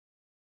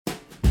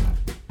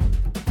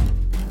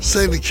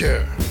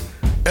Sandicare,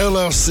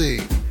 LLC,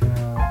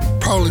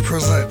 proudly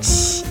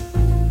presents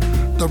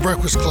The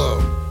Breakfast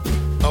Club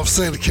of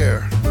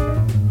Sandicare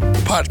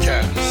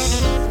podcast.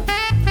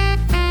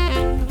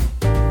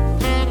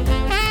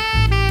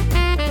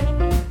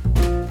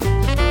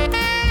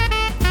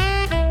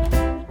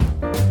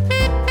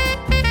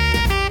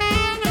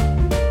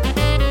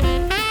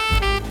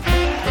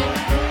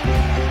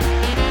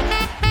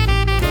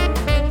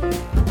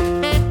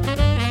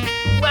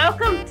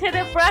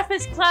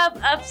 Breakfast Club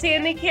of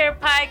Sandicare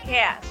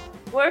podcast.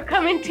 We're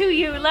coming to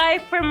you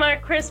live from our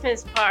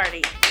Christmas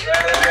party. Yay!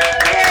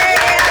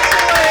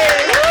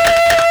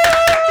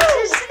 This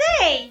is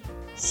today.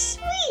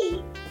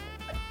 Sweet.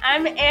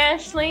 I'm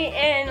Ashley,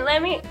 and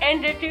let me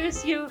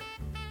introduce you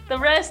the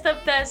rest of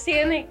the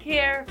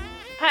Sandicare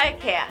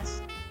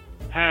podcast.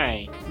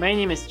 Hi, my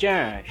name is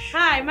Josh.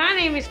 Hi, my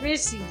name is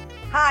Missy.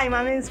 Hi,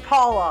 my name is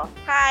Paula.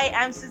 Hi,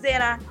 I'm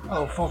Susanna.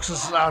 Hello, folks,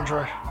 this is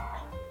Andre.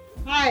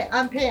 Hi,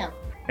 I'm Pam.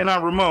 And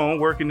I'm Ramon,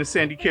 working the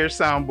Sandicare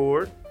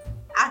soundboard.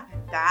 Hi,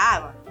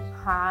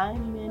 my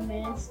name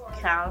is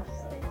Kelsey.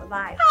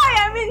 Hi,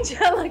 I'm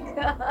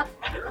Angelica.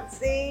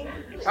 See?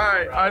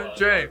 Hi, I'm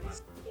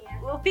James.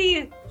 We'll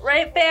be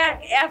right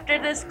back after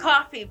this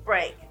coffee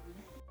break.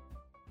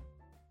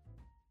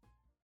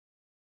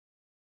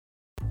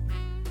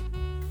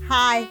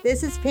 Hi,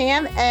 this is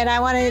Pam, and I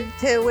wanted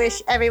to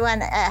wish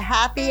everyone a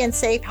happy and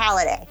safe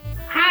holiday.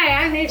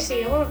 Hi, I'm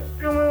Missy. I want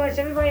to wish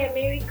everybody a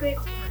Merry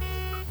Christmas.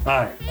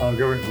 Hi, I'm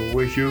going to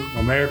wish you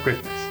a Merry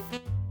Christmas.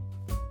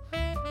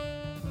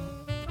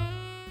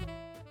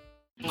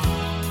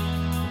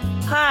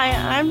 Hi,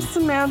 I'm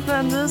Samantha,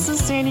 and this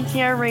is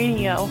Sandicare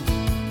Radio.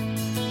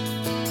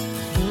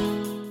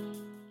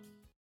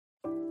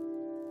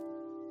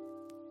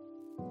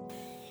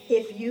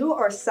 If you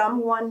or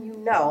someone you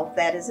know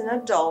that is an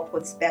adult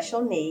with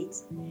special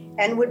needs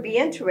and would be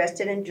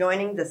interested in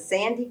joining the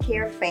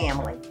Sandicare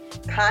family,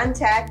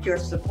 contact your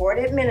support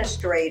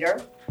administrator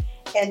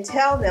and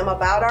tell them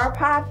about our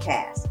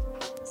podcast.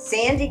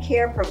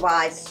 Sandicare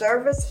provides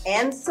service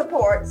and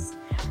supports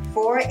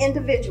for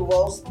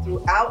individuals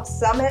throughout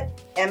Summit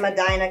and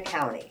Medina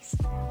counties.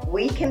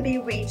 We can be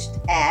reached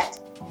at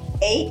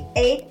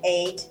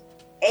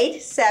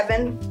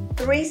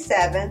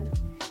 888-8737.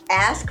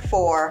 Ask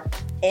for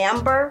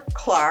Amber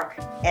Clark,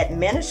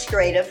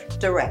 Administrative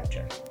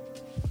Director.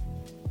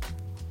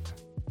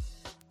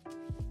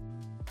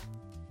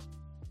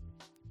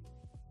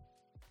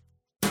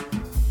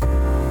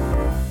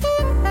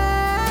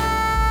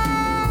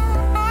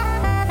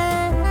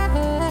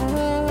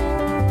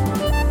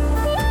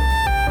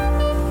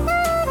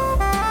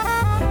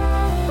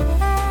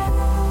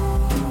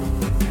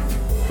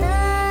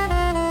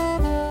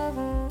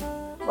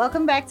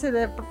 Welcome back to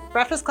the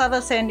Breakfast Club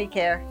of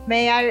Sandicare.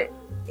 May I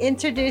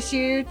introduce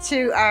you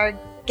to our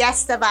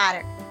guest of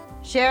honor,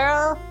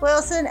 Cheryl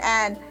Wilson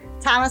and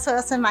Thomas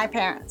Wilson, my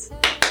parents.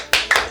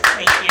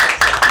 Thank you.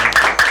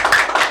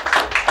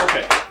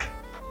 Okay.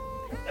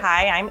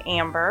 Hi, I'm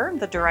Amber,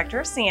 the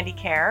director of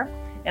Sandicare,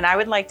 and I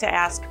would like to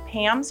ask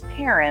Pam's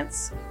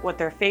parents what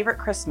their favorite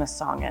Christmas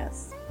song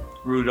is.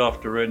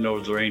 Rudolph the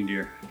Red-Nosed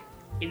Reindeer.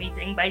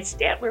 Anything by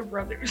Statler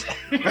Brothers.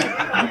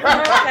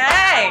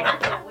 Okay.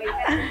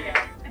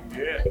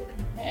 Yeah.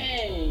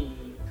 Hey.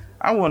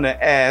 I want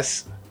to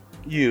ask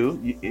you're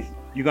going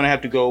to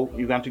have to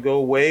go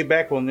way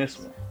back on this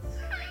one.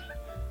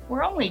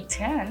 We're only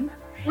 10.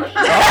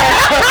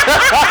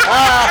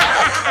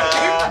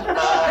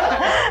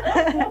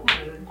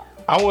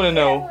 I want to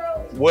know,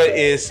 what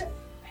is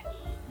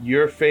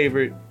your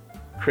favorite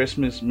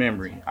Christmas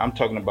memory? I'm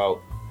talking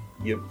about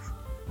you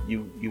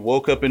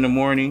woke up in the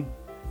morning,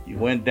 you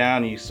went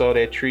down and you saw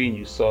that tree, and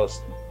you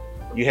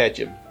had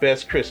your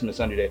best Christmas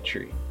under that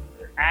tree.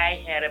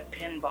 I had a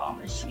pinball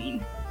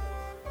machine.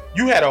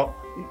 You had a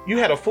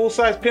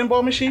full-size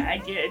pinball machine? I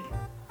did.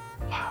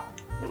 Wow.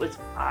 It was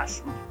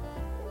awesome.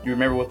 You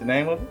remember what the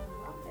name of it?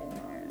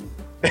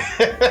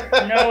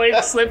 No,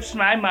 it slips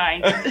my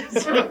mind.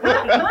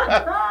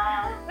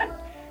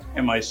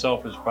 And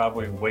myself is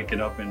probably waking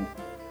up and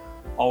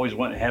always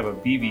wanting to have a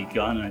BB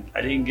gun.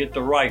 I didn't get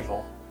the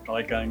rifle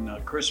like on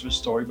a Christmas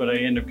Story, but I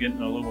ended up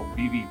getting a little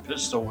BB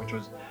pistol, which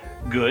was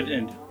good,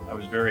 and I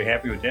was very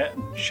happy with that,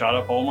 and shot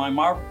up all my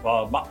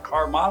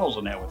car models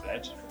and that with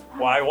that. That's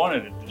why I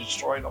wanted it, to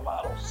destroy the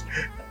models.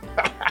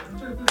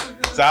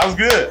 Sounds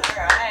good. All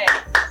right.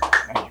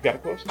 You got a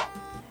question?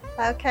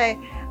 Okay.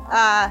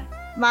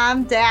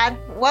 Mom, Dad,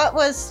 what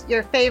was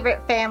your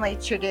favorite family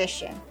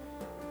tradition?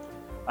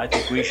 I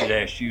think we should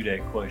ask you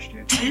that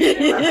question.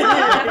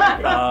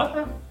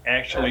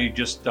 Actually,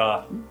 just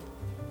the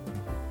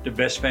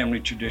best family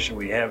tradition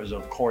we have is,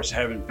 of course,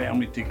 having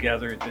family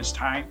together at this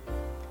time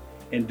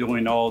and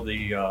doing all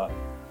the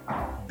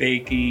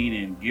baking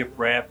and gift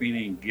wrapping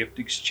and gift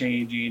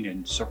exchanging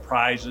and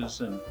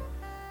surprises, and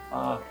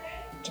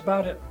that's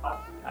about it,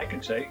 I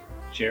can say.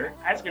 Sherry?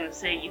 I was going to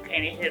say, you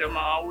kind of hit them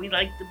all. We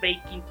like the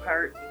baking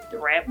part, the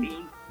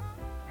wrapping.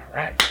 All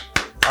right.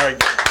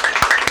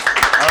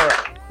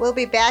 We'll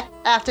be back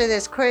after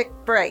this quick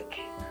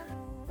break.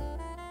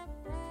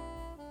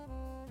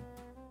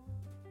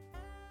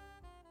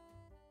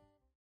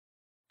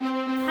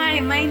 Hi,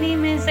 my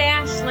name is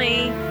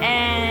Ashley,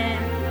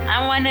 and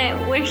I want to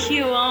wish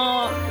you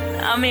all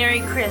a Merry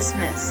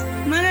Christmas.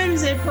 My name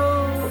is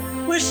April.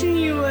 Wishing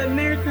you a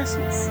Merry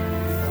Christmas.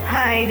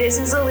 Hi, this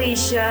is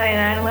Alicia, and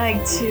I'd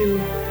like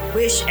to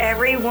wish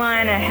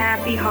everyone a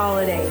happy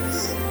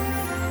holidays.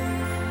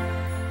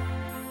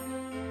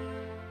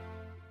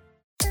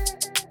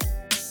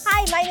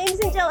 Hi, my name is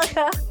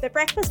Angelica. The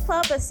Breakfast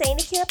Club of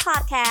Sandicare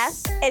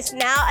podcast is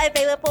now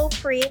available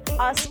free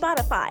on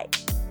Spotify.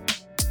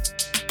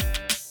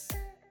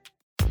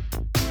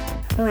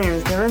 My name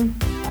is Kevin.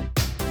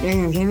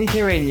 And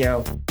Sandicare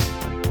Radio.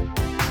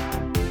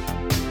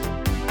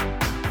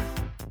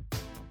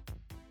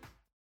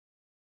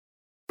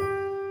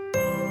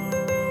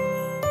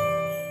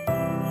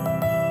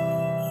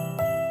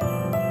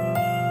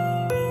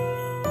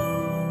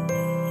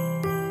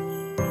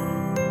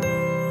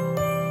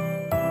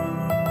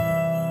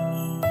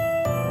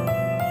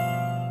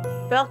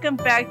 Welcome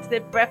back to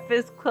the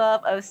Breakfast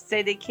Club of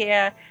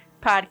Sandicare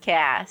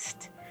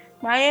podcast.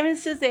 My name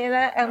is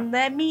Susanna, and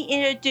let me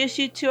introduce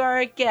you to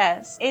our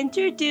guests.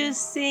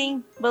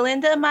 Introducing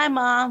Melinda, my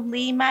mom,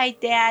 Lee, my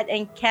dad,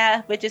 and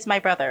Kev, which is my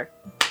brother.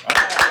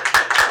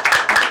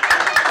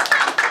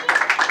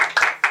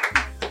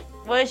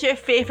 What is your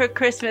favorite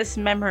Christmas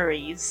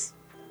memories?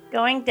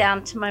 Going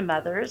down to my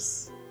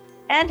mother's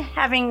and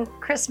having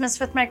Christmas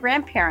with my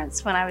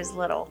grandparents when I was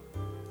little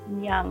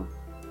and young.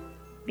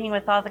 Being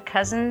with all the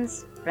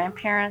cousins,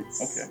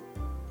 grandparents,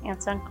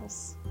 aunts,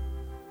 uncles.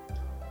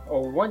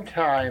 Oh, one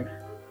time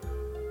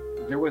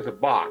there was a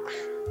box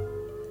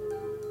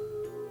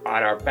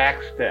on our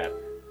back step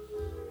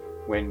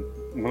when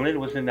Melinda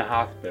was in the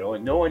hospital,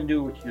 and no one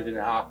knew she was in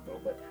the hospital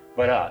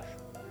but us.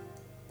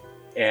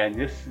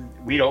 And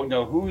we don't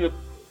know who the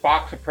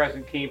box of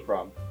present came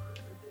from.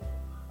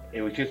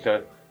 It was just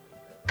a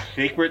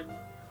secret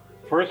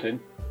person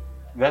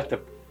left a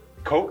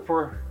coat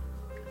for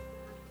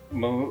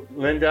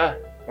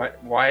Melinda, my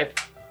wife.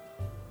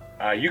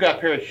 You got a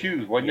pair of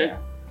shoes, wasn't it?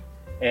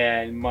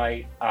 And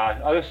my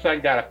other son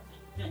got a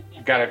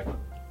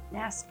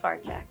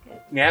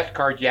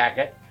NASCAR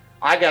jacket.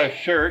 I got a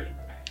shirt,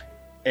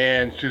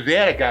 and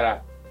Susanna got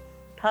a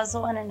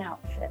puzzle and an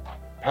outfit.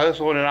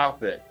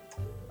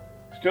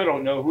 Still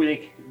don't know who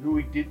we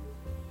did.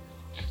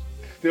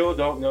 Still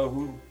don't know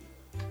who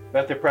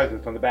left their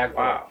presents on the back.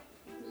 Wow.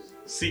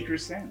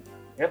 Secret Santa.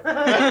 Yep.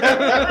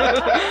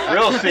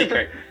 Real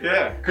secret.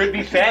 Yeah. Could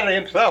be Santa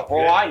himself,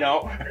 for all I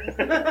know.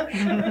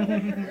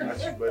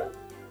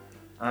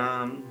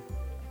 I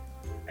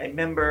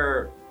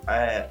remember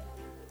I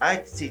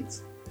get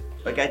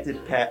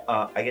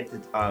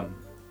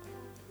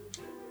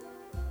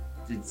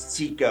the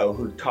Chico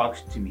who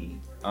talks to me,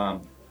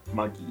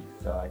 monkey.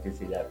 So I can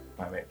say that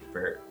my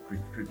favorite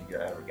Christmas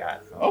I ever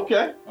got. So.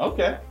 Okay.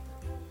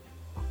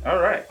 All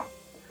right.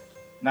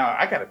 Now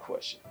I got a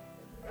question.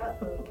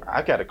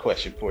 I got a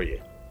question for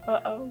you.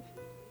 Uh-oh.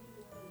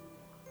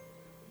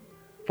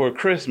 For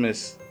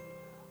Christmas.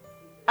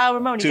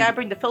 Ramon, you gotta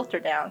bring the filter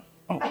down.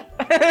 Oh,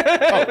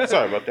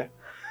 sorry about that.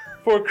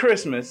 For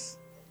Christmas,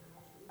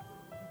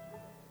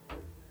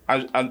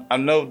 I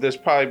know there's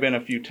probably been a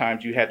few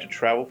times you had to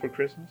travel for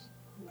Christmas.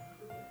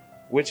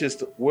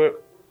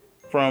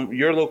 From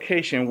your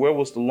location, where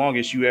was the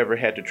longest you ever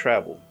had to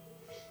travel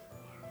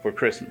for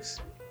Christmas?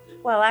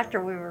 Well,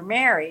 after we were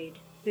married,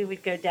 we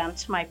would go down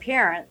to my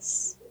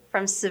parents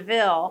from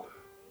Seville,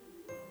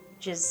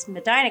 which is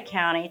Medina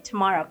County, to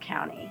Morrow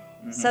County,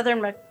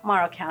 southern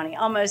Morrow County,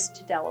 almost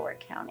to Delaware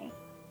County,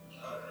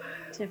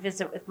 to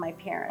visit with my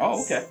parents.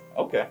 Oh,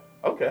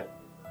 okay.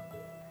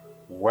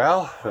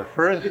 Well, the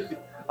first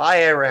I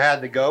ever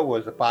had to go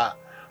was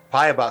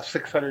probably about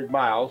 600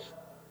 miles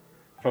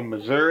from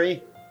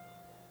Missouri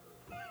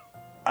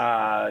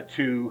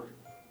to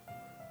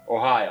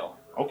Ohio.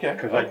 Okay.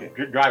 Because I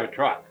drive a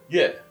truck.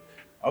 Yeah.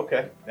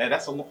 Okay. Man,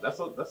 that's a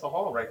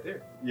haul right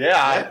there.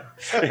 Yeah.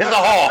 It's a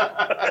haul.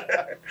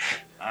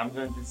 I'm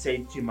going to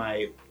say to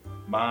my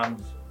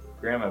mom's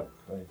grandma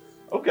place.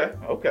 Okay.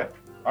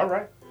 All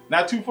right.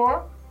 Not too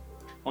far?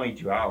 Only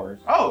 2 hours.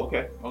 Oh,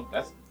 okay. Well,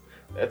 that's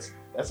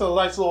a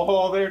nice little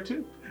haul there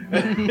too.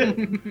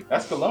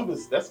 That's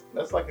Columbus. That's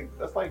like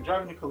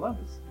driving to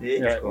Columbus.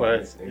 Yeah, well,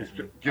 it's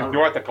just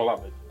north of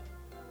Columbus.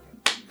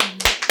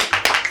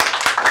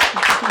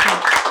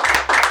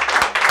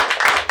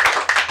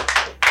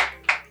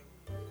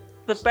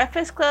 The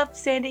Breakfast Club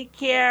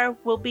Sandicare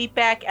will be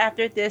back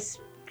after this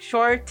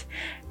short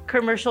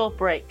commercial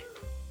break.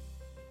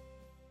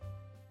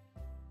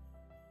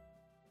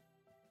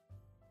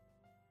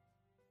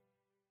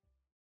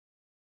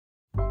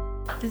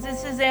 This is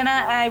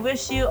Susanna. I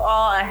wish you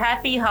all a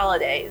happy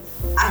holidays.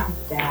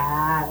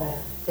 Hi,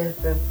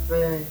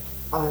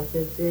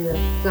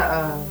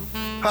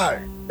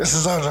 this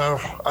is Andre.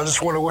 I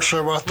just want to wish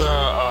everybody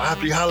a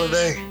happy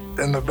holiday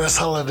and the best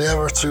holiday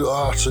ever to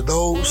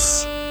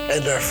those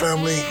and their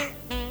family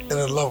and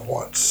their loved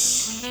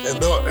ones.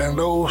 And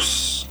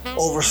those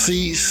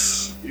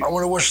overseas, I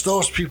want to wish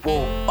those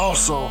people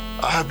also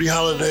a happy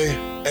holiday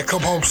and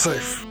come home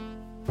safe.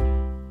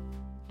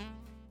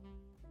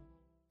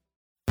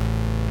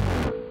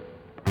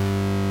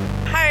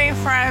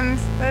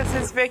 This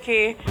is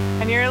Vicky,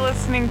 and you're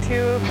listening to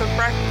the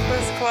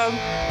Breakfast Club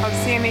of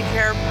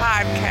Sandicare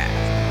podcast.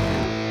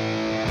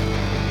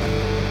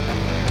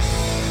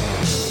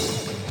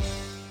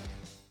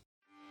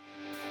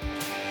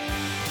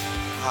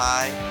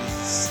 Hi, this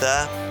is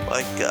Seth.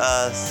 Like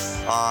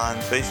us on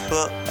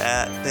Facebook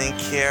at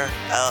Sandicare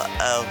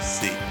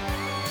LLC.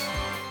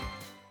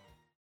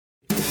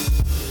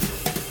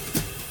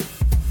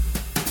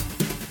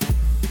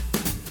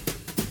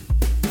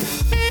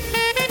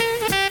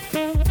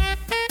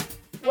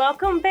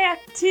 Welcome back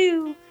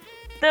to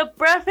the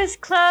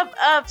Breakfast Club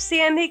of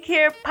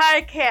Sandicare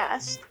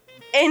podcast.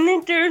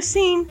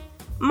 Introducing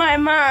my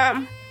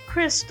mom,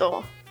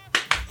 Crystal.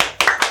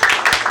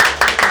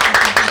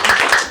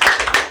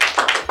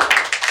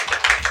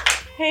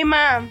 Hey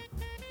Mom,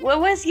 what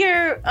was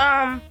your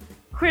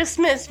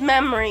Christmas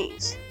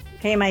memories?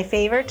 Okay, my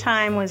favorite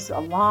time was a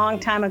long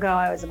time ago.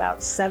 I was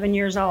about 7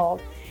 years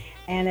old.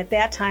 And at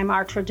that time,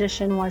 our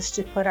tradition was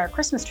to put our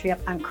Christmas tree up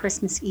on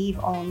Christmas Eve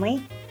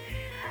only.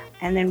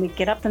 And then we'd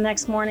get up the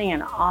next morning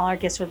and all our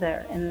gifts were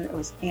there. And it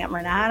was Aunt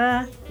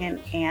Renata and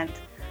Aunt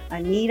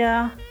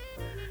Anita.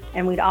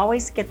 And we'd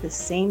always get the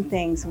same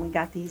things. And we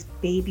got these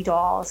baby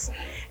dolls.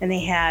 And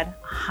they had a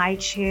high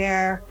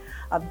chair,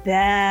 a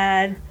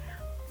bed,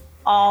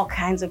 all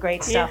kinds of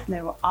great stuff. Yeah. And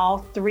they were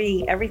all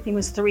three. Everything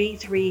was 3,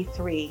 3,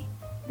 3.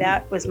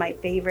 That was my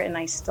favorite. And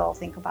I still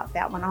think about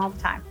that one all the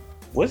time.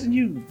 Wasn't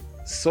you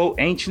so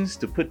anxious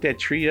to put that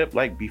tree up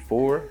like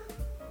before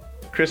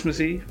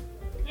Christmas Eve?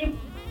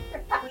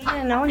 We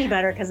didn't know any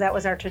better because that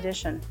was our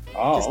tradition.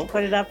 Oh, just to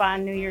put it up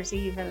on New Year's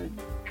Eve and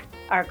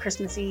our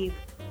Christmas Eve.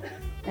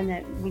 And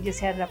then we just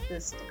had it up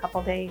this a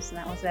couple days and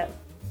that was it.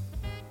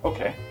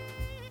 Okay.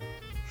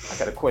 I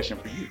got a question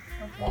for you.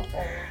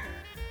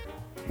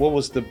 What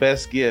was the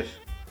best gift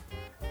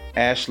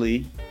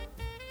Ashley,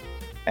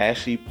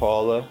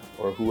 Paula,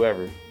 or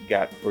whoever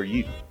got for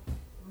you?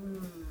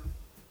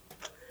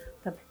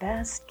 The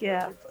best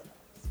gift.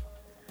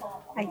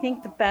 I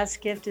think the best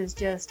gift is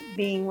just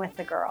being with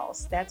the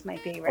girls. That's my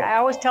favorite. I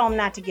always tell them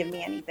not to give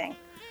me anything,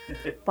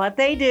 but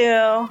they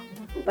do.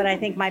 But I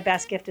think my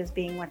best gift is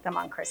being with them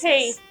on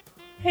Christmas.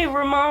 Hey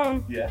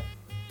Ramon. Yeah.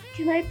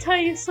 Can I tell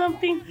you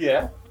something?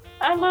 Yeah.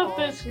 I love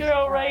this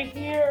girl right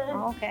here.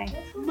 Okay.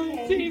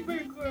 My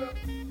favorite girl.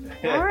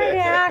 All right,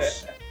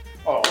 Ash.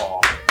 Oh.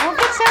 Don't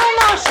get so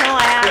emotional,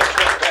 Ash.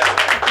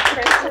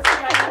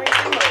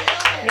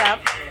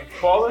 Yep.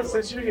 Paula,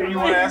 since you're here, you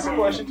want to ask a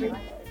question too?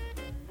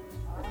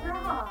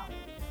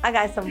 I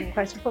got some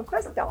questions for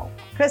Crystal.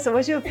 Crystal,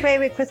 what's your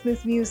favorite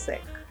Christmas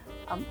music?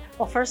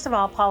 Well, first of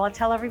all, Paula,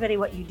 tell everybody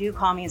what you do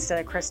call me instead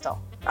of Crystal.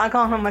 I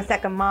call her my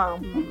second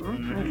mom.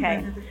 Mm-hmm.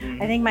 Okay.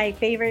 I think my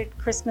favorite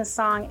Christmas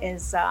song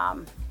is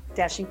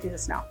Dashing Through the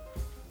Snow.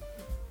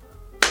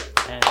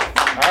 All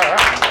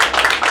right.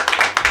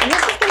 And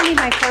this is going to be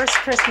my first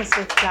Christmas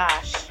with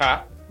Josh.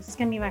 Huh? This is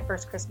going to be my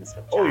first Christmas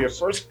with Josh. Oh, your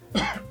first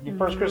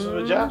Christmas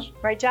with Josh?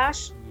 Right,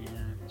 Josh?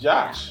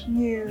 Josh,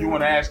 yeah. You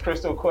want to ask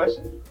Crystal a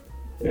question?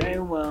 Very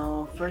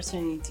well. First, I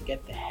need to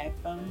get the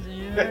headphones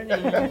in.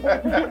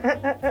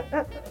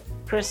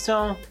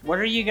 Crystal, what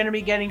are you going to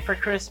be getting for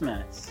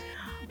Christmas?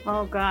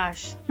 Oh,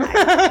 gosh.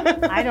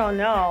 I don't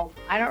know.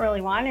 I don't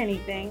really want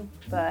anything,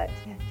 but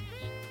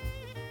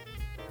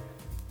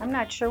I'm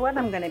not sure what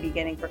I'm going to be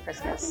getting for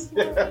Christmas.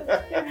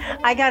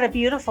 I got a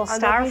beautiful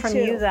star from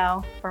you,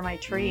 though, for my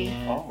tree.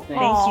 Yeah,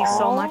 Thank you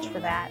so much for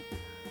that.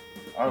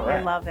 All right.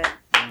 I love it.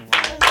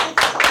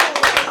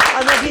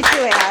 I love you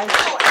too,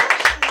 Ash.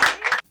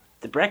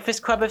 The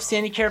Breakfast Club of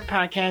Sandicare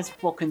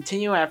podcast will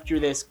continue after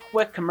this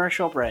quick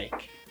commercial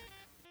break.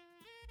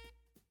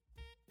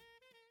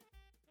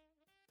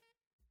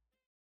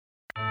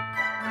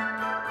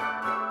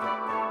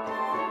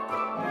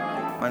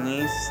 My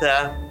name is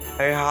Seth.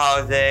 Happy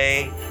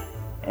holiday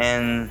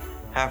and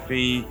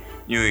Happy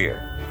New Year.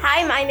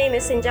 Hi, my name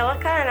is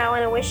Angelica, and I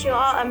want to wish you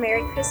all a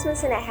Merry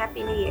Christmas and a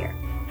Happy New Year.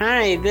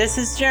 Hi, this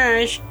is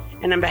Josh,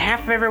 and on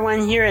behalf of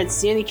everyone here at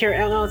Sandicare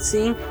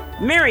LLC,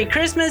 Merry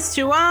Christmas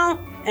to all,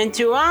 and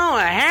to all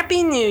a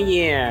Happy New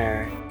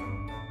Year.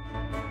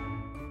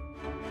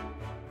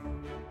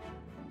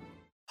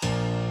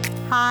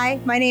 Hi,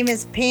 my name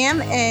is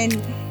Pam,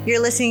 and you're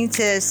listening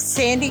to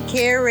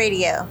Sandicare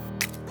Radio.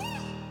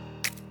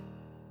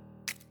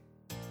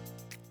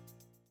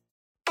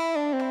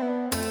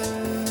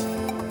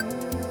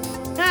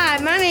 Hi,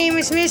 my name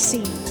is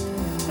Missy.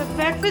 The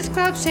Breakfast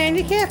Club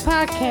Sandicare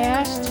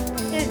podcast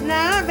is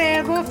now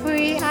available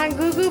free on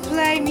Google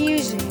Play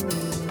Music.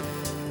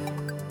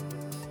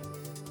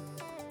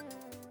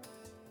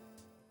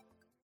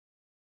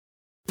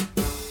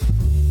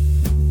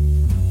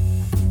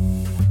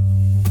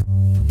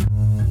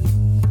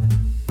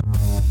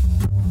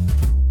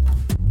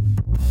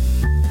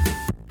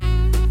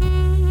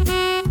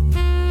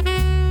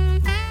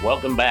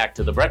 Welcome back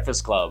to the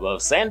Breakfast Club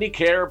of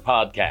Sandicare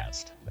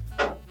podcast.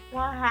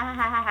 Well,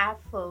 I have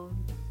food.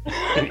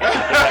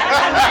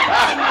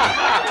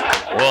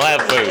 We'll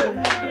have food.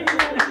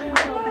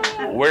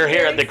 We're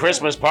here at the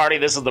Christmas party.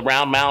 This is the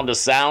Round Mound of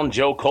Sound,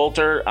 Joe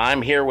Coulter.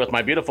 I'm here with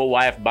my beautiful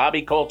wife,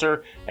 Bobby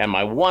Coulter, and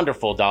my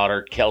wonderful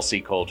daughter,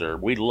 Kelsey Coulter.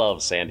 We love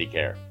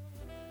Sandicare.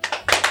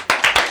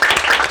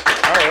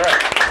 All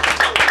right.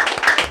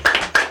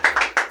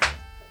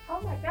 Oh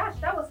my gosh,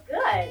 that was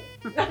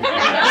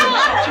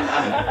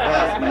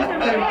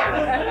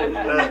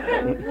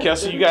good.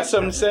 Kelsey, you got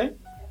something to say?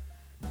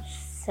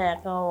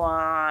 Second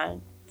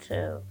one,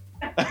 two.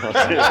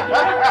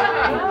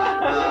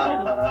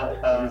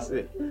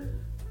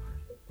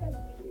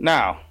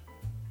 Now,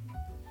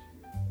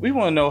 we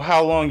want to know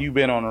how long you've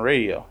been on the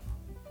radio.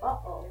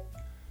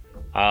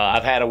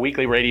 I've had a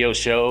weekly radio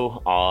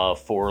show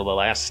for the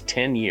last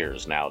 10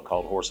 years now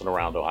called Horsin'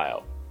 Around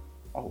Ohio.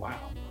 Oh, wow.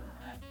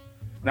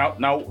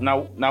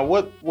 Now,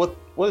 what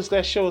is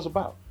that show is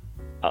about?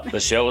 The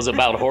show is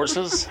about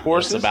horses.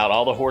 It's about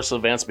all the horse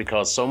events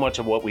because so much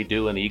of what we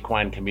do in the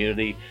equine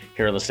community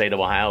here in the state of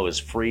Ohio is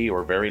free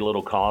or very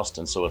little cost.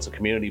 And so it's a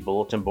community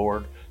bulletin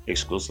board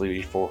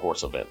exclusively for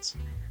horse events.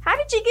 How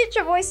did you get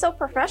your voice so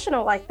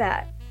professional like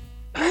that?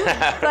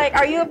 Like,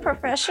 are you a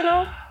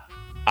professional?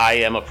 I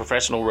am a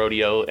professional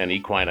rodeo and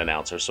equine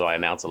announcer, so I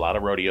announce a lot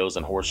of rodeos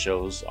and horse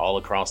shows all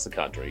across the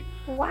country.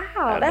 Wow,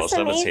 And that's most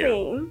of us here.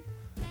 amazing.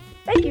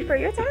 Thank you for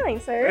your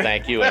time, sir.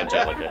 Thank you,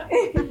 Angelica. I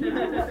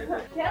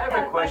have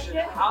a question.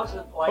 How's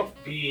it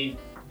like being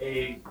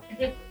a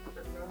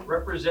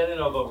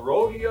representative of a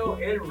rodeo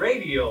and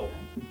radio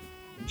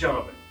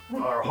gentleman,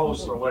 or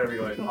host, or whatever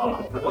you want to call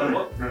it?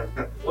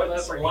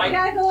 What's it like? You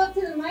gotta go up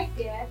to the mic,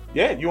 Dad.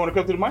 Yeah, you want to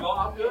come to the mic? No,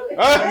 I'm good.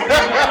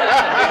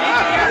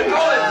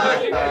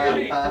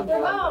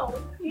 Ramon,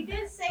 you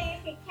did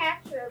say you could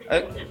capture.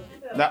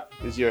 Now,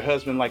 is your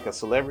husband like a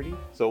celebrity?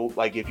 So,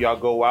 like, if y'all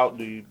go out,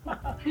 do you?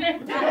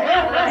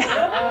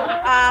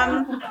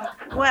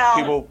 Well,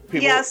 People-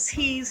 yes,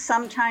 he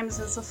sometimes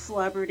is a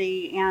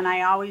celebrity, and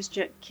I always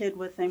kid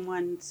with him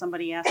when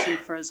somebody asks him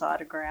for his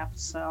autograph.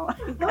 So,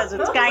 because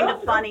it's kind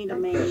of funny to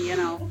me, you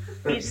know,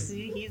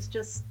 he's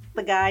just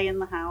the guy in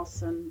the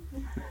house, and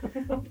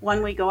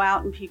when we go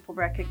out and people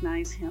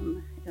recognize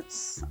him,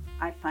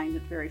 I find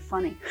it very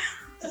funny.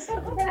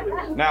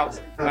 Now,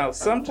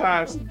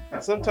 sometimes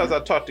I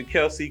talk to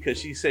Kelsey because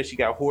she says she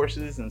got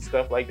horses and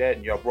stuff like that,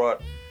 and y'all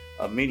brought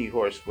a mini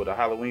horse for the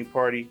Halloween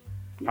party.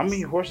 How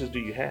many horses do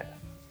you have?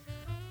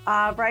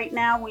 Right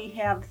now we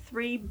have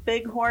 3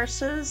 big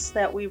horses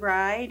that we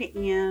ride,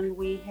 and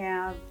we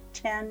have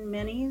 10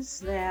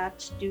 minis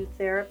that do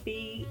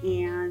therapy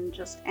and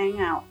just hang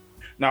out.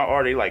 Now,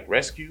 are they like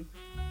rescue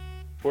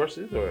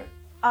horses or?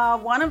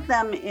 One of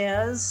them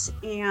is,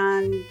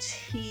 and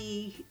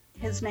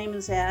his name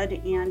is Ed,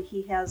 and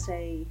he has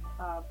a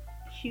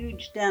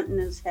huge dent in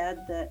his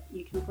head that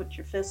you can put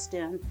your fist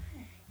in,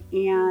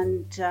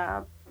 and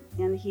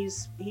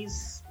he's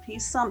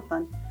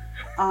something.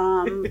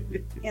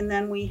 And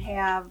then we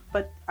have,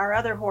 but our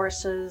other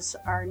horses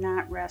are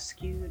not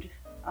rescued.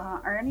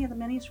 Are any of the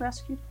minis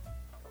rescued?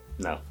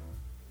 No.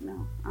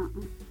 No.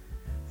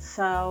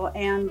 So,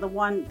 and the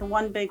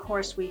one big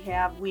horse we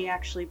have, we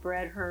actually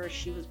bred her.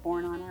 She was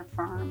born on our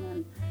farm,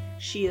 and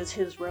she is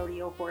his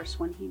rodeo horse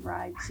when he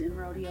rides in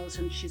rodeos,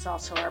 and she's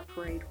also our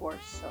parade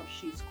horse. So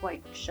she's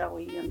quite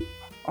showy and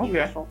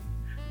beautiful.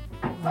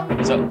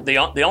 So the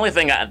only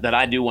thing that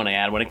I do want to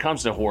add when it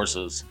comes to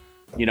horses,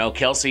 you know,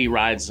 Kelsey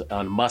rides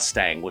a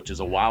Mustang, which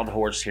is a wild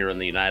horse here in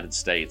the United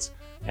States,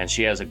 and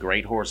she has a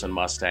great horse in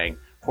Mustang.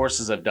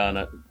 Horses have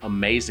done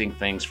amazing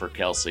things for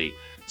Kelsey.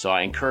 So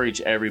I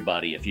encourage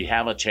everybody, if you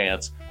have a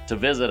chance to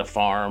visit a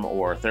farm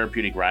or a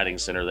therapeutic riding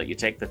center, that you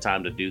take the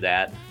time to do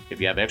that.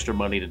 If you have extra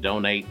money to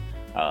donate,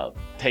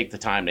 take the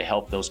time to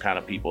help those kind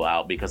of people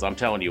out, because I'm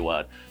telling you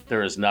what,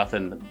 there is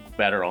nothing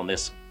better on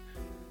this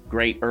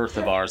great earth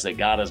of ours that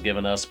God has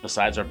given us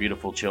besides our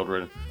beautiful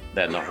children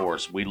than the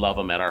horse. We love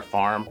them at our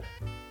farm.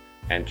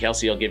 And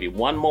Kelsey, I'll give you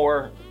one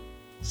more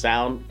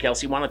sound.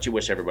 Kelsey, why don't you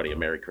wish everybody a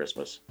Merry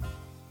Christmas?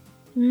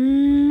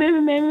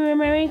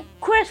 Merry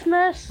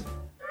Christmas.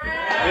 All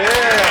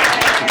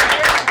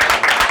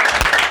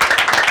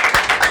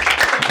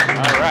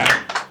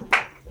right.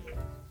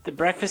 The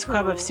Breakfast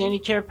Club of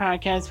Sandicare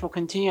podcast will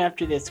continue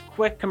after this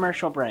quick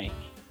commercial break.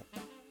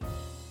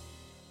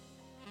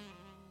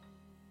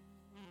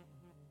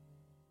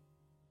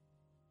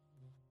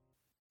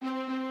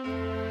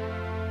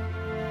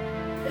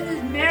 This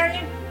is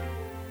Marion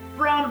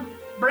from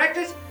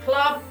Breakfast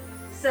Club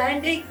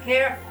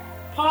Sandicare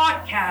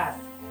podcast.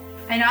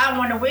 And I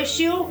want to wish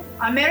you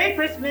a Merry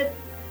Christmas,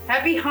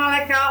 Happy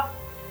Hanukkah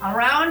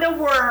around the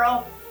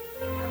world.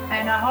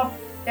 And I hope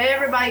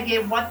everybody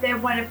get what they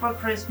wanted for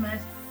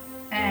Christmas.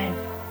 And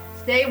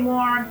stay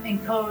warm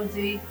and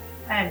cozy.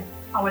 And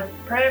I would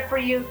pray for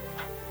you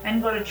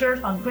and go to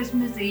church on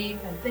Christmas Eve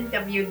and think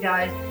of you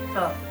guys.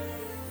 So,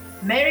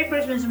 Merry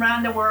Christmas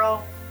around the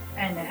world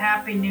and a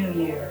Happy New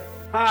Year.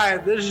 Hi,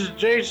 this is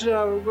Jason.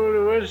 I'm going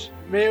to wish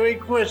Merry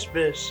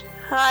Christmas.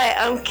 Hi,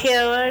 I'm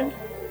Karen.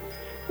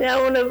 And I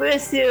want to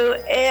wish you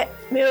a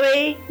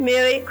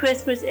Merry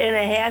Christmas and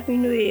a Happy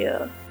New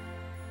Year.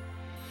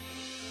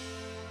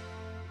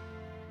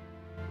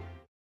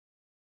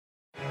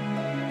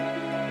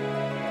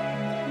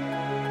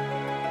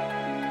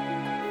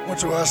 want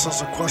to ask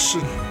us a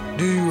question.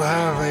 Do you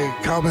have a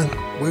comment?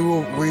 We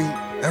will read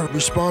and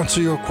respond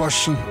to your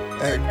question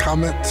and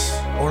comments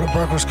on the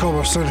Breakfast Club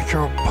of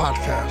Sandicare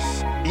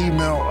podcast.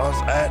 Email us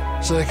at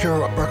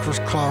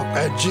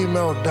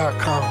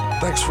sandicarebreakfastclub@gmail.com.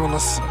 Thanks for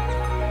listening.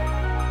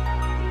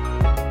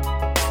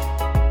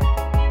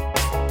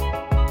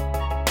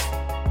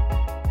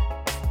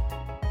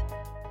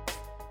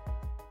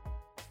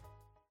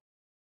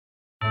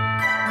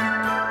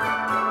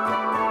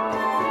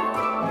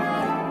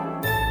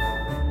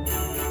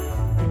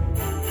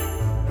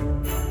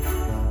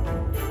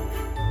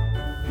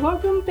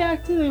 Welcome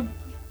back to the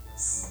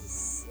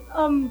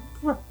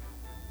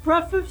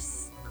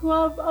Breakfast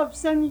Club of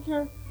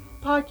Sandicare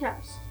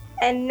podcast.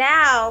 And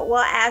now we'll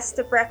ask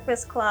the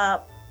Breakfast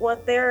Club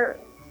what their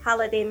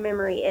holiday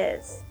memory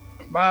is.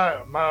 My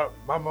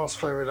most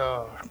favorite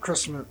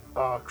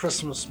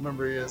Christmas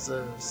memory is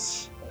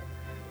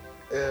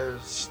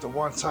the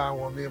one time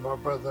when me and my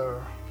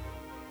brother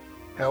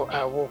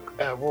I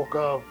woke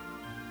up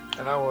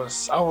and I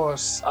was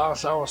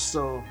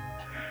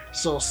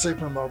still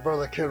sleeping. My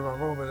brother came to my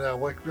room and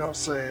woke me up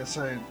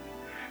saying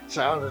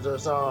under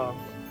there's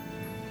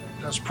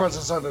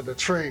presents under the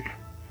tree.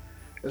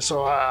 And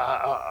so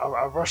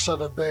I rushed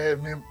out of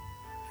bed. Me and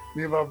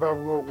my brother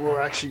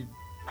were actually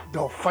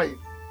fight.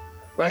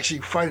 We're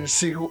actually fighting to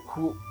see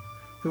who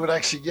would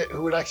actually get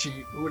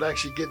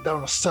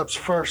down the steps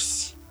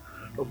first.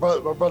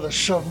 My brother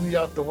shoved me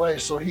out the way,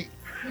 so he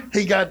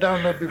got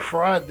down there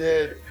before I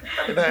did,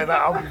 and then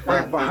I was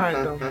right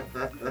behind him.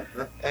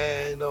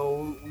 And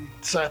we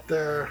sat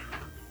there,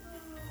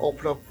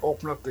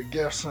 opened up the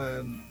gifts,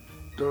 and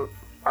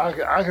I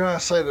gotta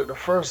say that the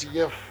first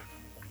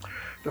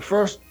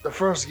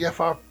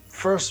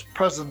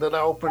present that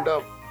I opened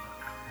up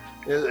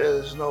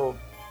is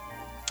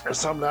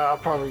something that I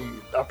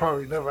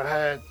probably never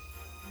had.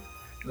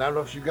 And I don't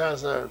know if you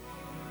guys ever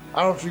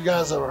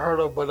heard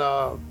of, but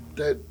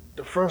that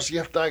the first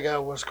gift I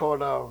got was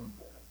called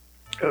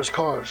it was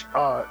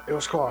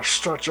called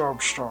Stretch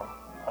Armstrong.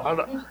 I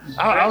don't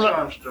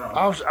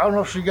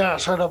know if you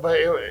guys heard of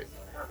it.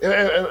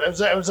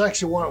 It was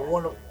actually one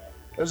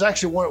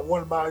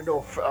of my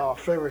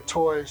favorite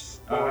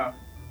toys. It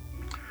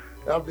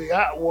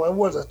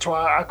was a toy.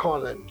 I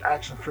call it an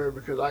action figure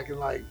because I can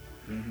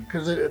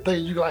because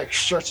you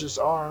stretch his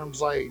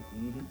arms I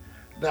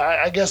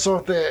guess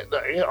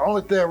the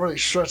only thing that really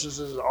stretches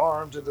is his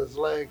arms and his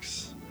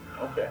legs.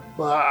 Okay.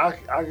 But I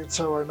can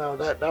tell right now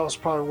that was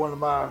probably one of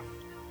my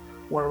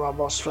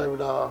most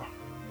favorite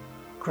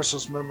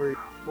Christmas memories.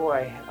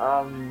 Boy,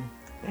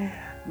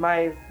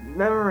 my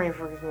memory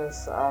for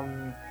Christmas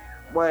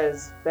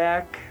was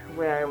back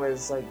when I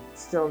was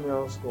still in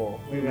middle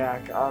school. Way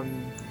back.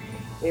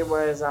 It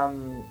was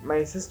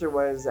my sister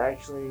was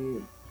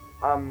actually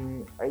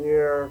a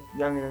year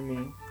younger than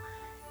me,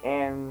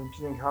 and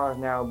she's in college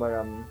now.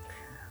 But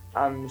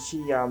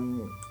she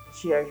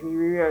actually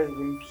realized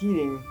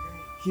competing.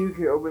 She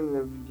could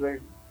open the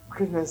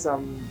Christmas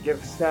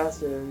gifts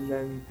faster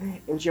and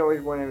she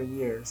always won every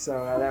year.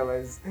 So that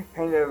was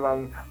kind of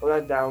a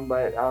letdown.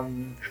 But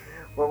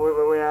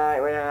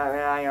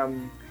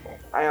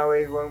I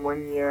always won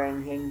one year,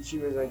 and she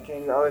was like,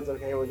 "Oh, it's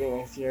okay, we'll get it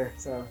next year."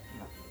 So.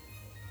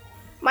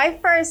 My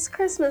first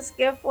Christmas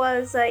gift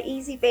was an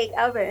Easy Bake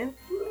Oven.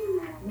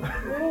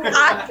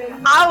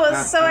 I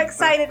was so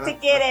excited to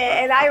get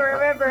it, and I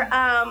remember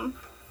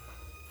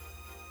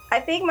I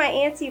think my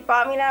auntie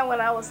bought me that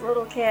when I was a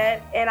little kid,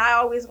 and I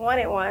always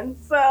wanted one.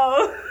 So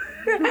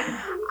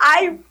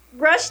I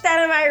rushed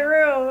out of my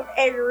room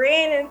and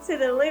ran into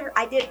the living room.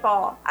 I did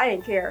fall. I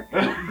didn't care.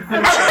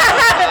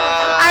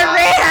 I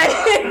ran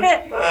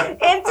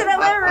into the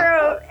living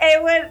room,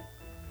 and when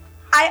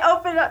I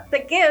opened up the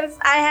gifts,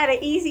 I had an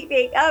Easy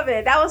Bake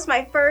Oven. That was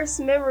my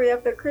first memory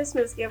of the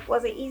Christmas gift,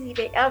 was an Easy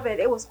Bake Oven.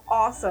 It was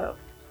awesome.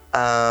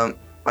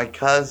 My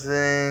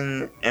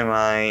cousin and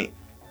my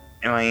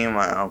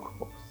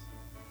uncle.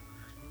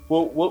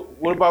 Well,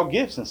 what about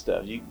gifts and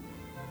stuff?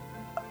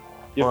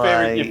 Your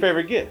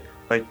favorite gift?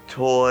 Like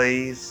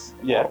toys,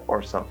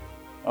 or something.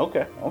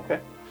 Okay.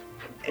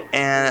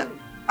 And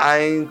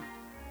I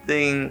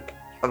think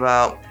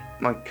about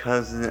my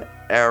cousin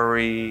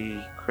every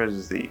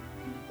Christmas Eve.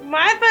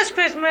 My first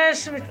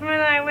Christmas was when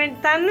I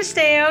went down the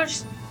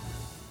stairs,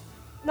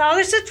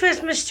 noticed the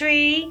Christmas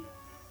tree,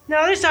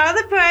 noticed all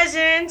the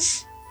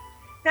presents,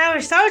 and I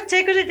was so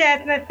tickled to death,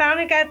 and I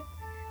finally got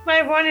what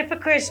I wanted for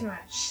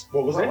Christmas.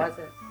 What was it?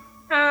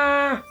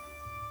 I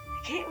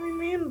can't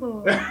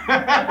remember. A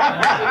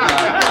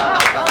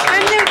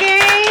new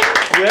game.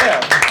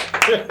 Yeah.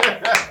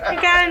 I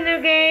got a new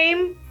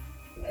game.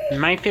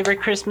 My favorite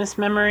Christmas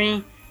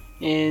memory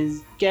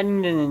is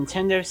getting the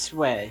Nintendo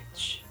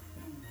Switch.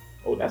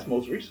 Oh, that's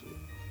most recent.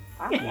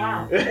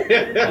 Yeah.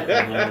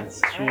 Yeah, it's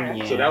true,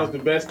 yeah. So that was the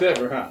best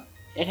ever, huh?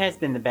 It has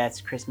been the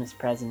best Christmas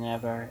present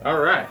ever. All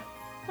right.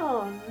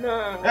 Oh,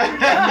 no.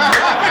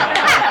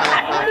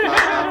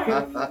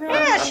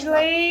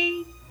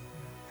 Ashley.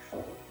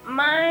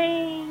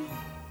 My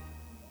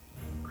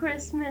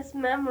Christmas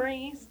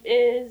memories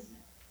is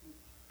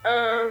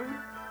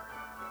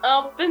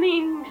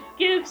opening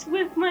gifts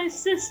with my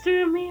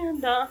sister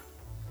Amanda.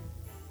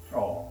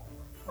 Oh.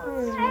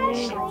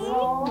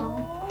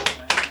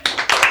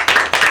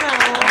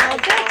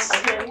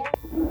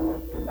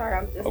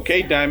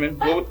 Okay, Diamond.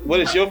 What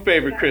is your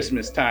favorite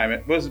Christmas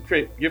time? What's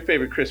your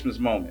favorite Christmas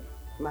moment?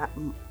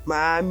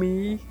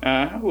 Mommy.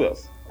 Who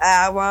else?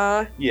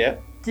 Abba. Yeah.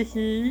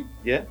 Dee.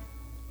 Yeah.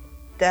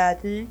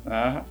 Daddy.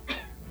 I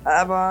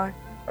Abba.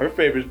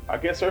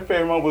 guess her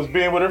favorite moment was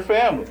being with her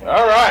family.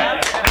 All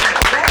right.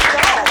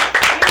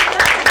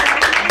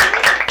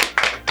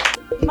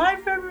 My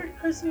favorite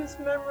Christmas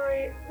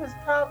memory was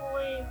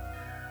probably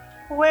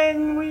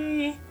when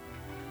we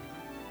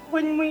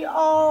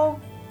all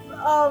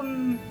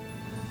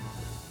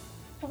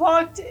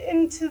walked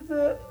into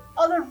the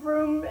other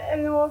room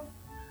and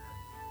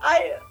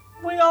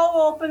we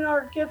all opened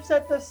our gifts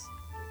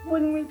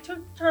when we took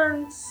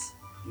turns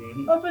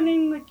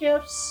opening the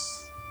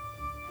gifts.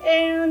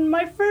 And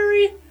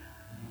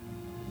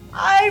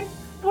I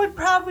would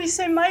probably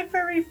say my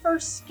very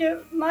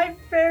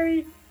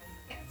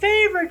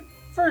favorite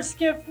first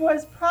gift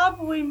was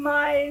probably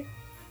my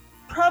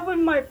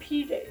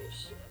P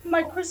days,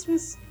 my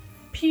Christmas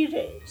P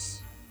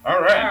days. All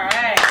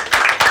right.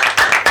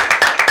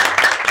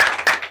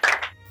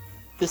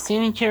 The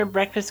Sandicare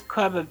Breakfast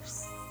Club of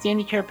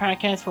Sandicare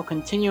podcast will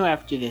continue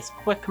after this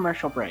quick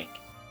commercial break.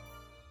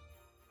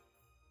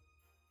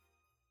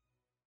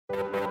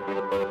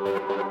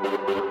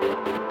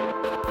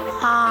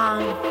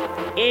 Hi,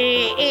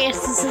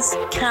 this is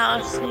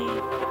Kelsey.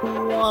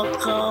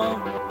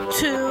 Welcome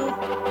to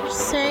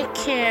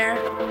Sandicare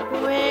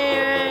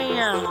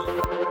Radio.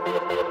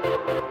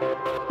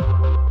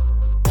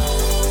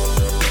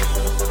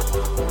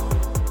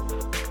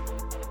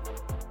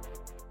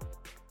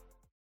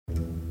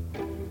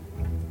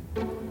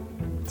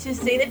 To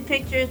see the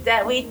pictures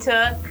that we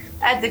took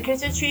at the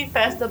Christmas Tree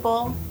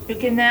Festival, you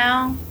can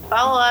now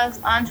follow us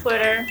on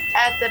Twitter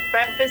at the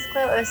Breakfast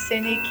Club of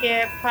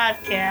Sandicare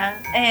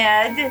Podcast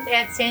and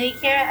at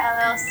Sandicare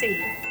LLC.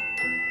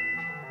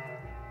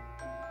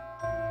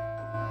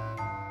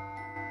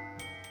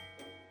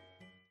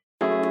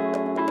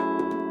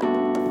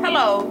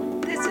 Hello,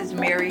 this is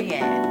Mary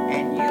Ann,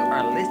 and you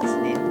are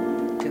listening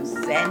to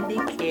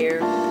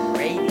Sandicare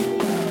Radio.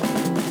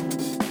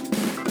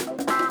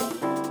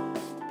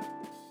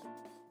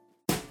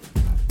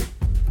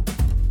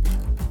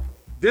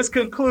 This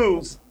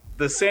concludes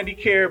the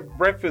Sandicare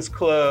Breakfast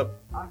Club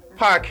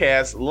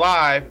podcast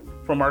live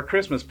from our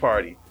Christmas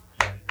party.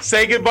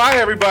 Say goodbye,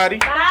 everybody.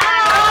 Bye.